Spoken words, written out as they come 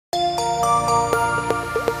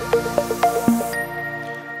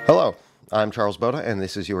I'm Charles Boda, and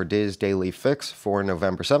this is your Diz Daily Fix for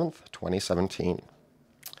November 7th, 2017.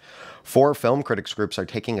 Four film critics groups are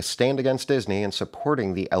taking a stand against Disney and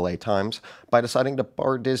supporting the LA Times by deciding to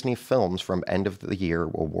bar Disney films from end-of-the-year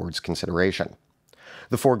awards consideration.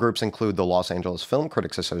 The four groups include the Los Angeles Film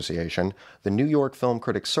Critics Association, the New York Film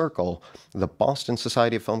Critics Circle, the Boston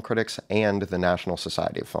Society of Film Critics, and the National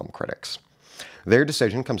Society of Film Critics. Their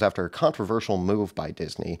decision comes after a controversial move by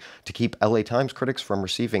Disney to keep LA Times critics from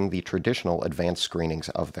receiving the traditional advanced screenings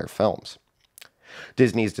of their films.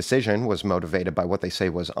 Disney's decision was motivated by what they say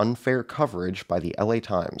was unfair coverage by the LA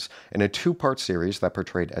Times in a two-part series that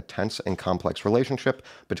portrayed a tense and complex relationship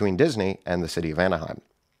between Disney and the city of Anaheim.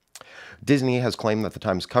 Disney has claimed that the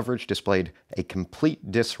Times coverage displayed a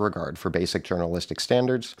complete disregard for basic journalistic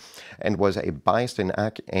standards and was a biased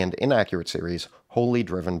and inaccurate series wholly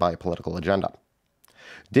driven by a political agenda.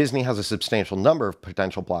 Disney has a substantial number of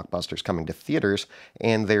potential blockbusters coming to theaters,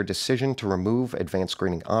 and their decision to remove advanced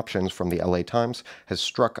screening options from the LA Times has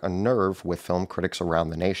struck a nerve with film critics around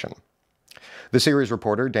the nation. The series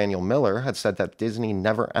reporter Daniel Miller had said that Disney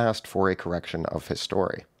never asked for a correction of his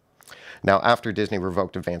story. Now, after Disney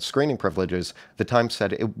revoked advanced screening privileges, the Times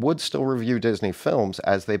said it would still review Disney films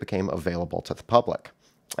as they became available to the public.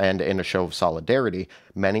 And in a show of solidarity,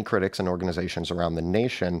 many critics and organizations around the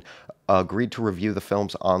nation agreed to review the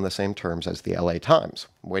films on the same terms as the LA Times,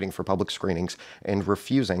 waiting for public screenings and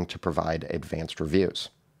refusing to provide advanced reviews.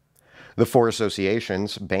 The four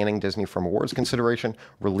associations banning Disney from awards consideration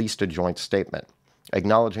released a joint statement,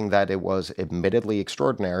 acknowledging that it was admittedly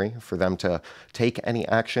extraordinary for them to take any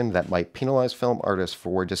action that might penalize film artists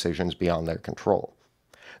for decisions beyond their control.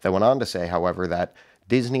 They went on to say, however, that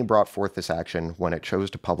Disney brought forth this action when it chose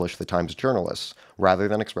to publish the Times journalists, rather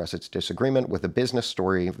than express its disagreement with a business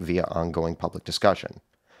story via ongoing public discussion.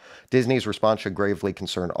 Disney's response should gravely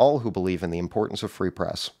concern all who believe in the importance of free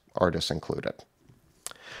press, artists included.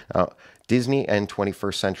 Now, Disney and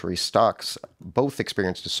 21st Century stocks both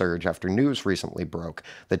experienced a surge after news recently broke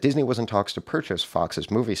that Disney was in talks to purchase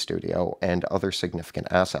Fox's movie studio and other significant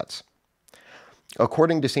assets.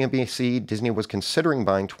 According to CNBC, Disney was considering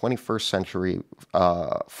buying 21st Century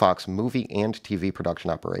Fox movie and TV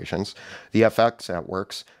production operations, the FX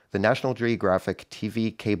networks, the National Geographic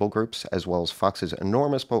TV cable groups, as well as Fox's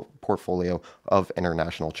enormous portfolio of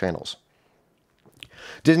international channels.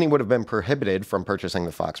 Disney would have been prohibited from purchasing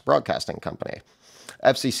the Fox Broadcasting Company.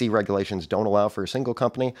 FCC regulations don't allow for a single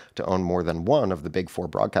company to own more than one of the big four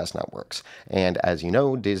broadcast networks, and as you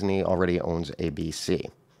know, Disney already owns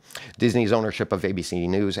ABC. Disney's ownership of ABC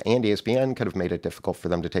News and ESPN could have made it difficult for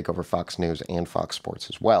them to take over Fox News and Fox Sports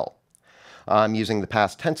as well. I'm using the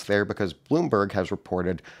past tense there because Bloomberg has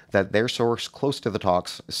reported that their source close to the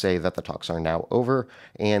talks say that the talks are now over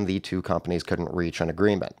and the two companies couldn't reach an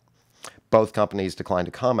agreement. Both companies declined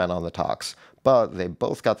to comment on the talks, but they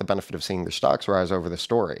both got the benefit of seeing their stocks rise over the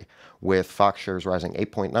story, with Fox shares rising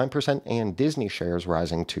 8.9% and Disney shares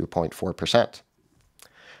rising 2.4%.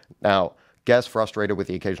 Now, guests frustrated with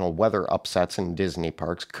the occasional weather upsets in Disney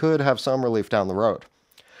parks could have some relief down the road.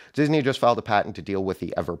 Disney just filed a patent to deal with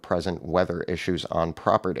the ever-present weather issues on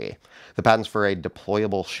property. The patents for a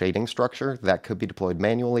deployable shading structure that could be deployed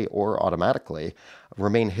manually or automatically,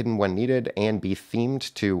 remain hidden when needed, and be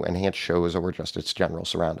themed to enhance shows or just its general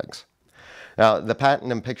surroundings. Now, the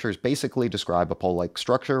patent and pictures basically describe a pole-like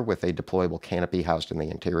structure with a deployable canopy housed in the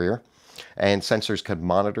interior, and sensors could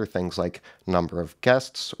monitor things like number of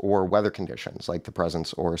guests or weather conditions, like the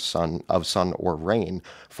presence of sun or rain,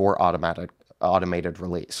 for automated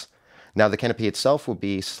release. Now, the canopy itself would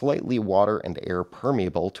be slightly water and air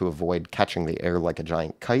permeable to avoid catching the air like a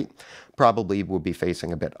giant kite, probably would be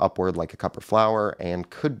facing a bit upward like a cup of flour,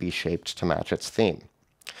 and could be shaped to match its theme.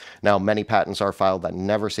 Now, many patents are filed that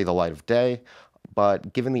never see the light of day,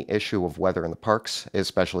 but given the issue of weather in the parks,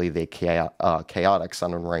 especially the chaotic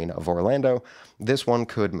sun and rain of Orlando, this one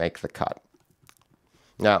could make the cut.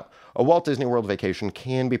 Now, a Walt Disney World vacation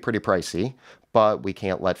can be pretty pricey, but we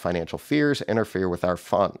can't let financial fears interfere with our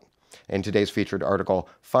fun. In today's featured article,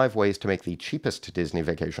 5 Ways to Make the Cheapest Disney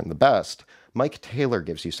Vacation the Best, Mike Taylor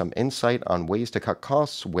gives you some insight on ways to cut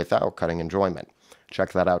costs without cutting enjoyment.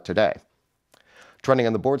 Check that out today. Trending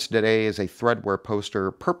on the boards today is a thread where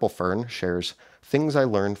poster Purple Fern shares things I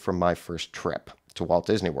learned from my first trip to Walt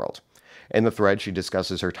Disney World. In the thread, she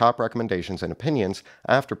discusses her top recommendations and opinions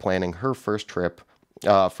after planning her first trip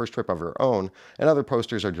of her own, and other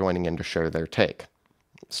posters are joining in to share their take.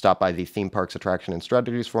 Stop by the Theme Parks Attraction and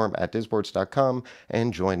Strategies forum at disboards.com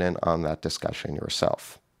and join in on that discussion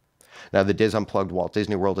yourself. Now, the Diz Unplugged Walt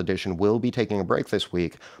Disney World edition will be taking a break this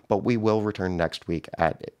week, but we will return next week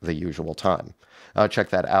at the usual time. Check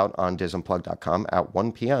that out on DizUnplugged.com at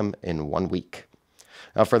 1 p.m. in 1 week.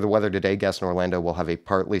 For the weather today, guests in Orlando will have a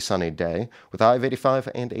partly sunny day with a high of 85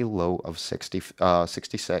 and a low of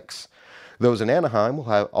 66. Those in Anaheim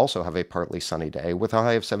will also have a partly sunny day with a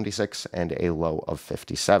high of 76 and a low of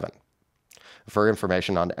 57. For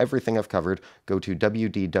information on everything I've covered, go to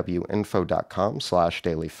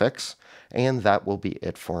wdwinfo.com/dailyfix, and that will be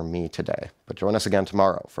it for me today. But join us again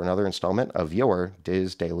tomorrow for another installment of your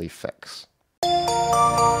Diz Daily Fix.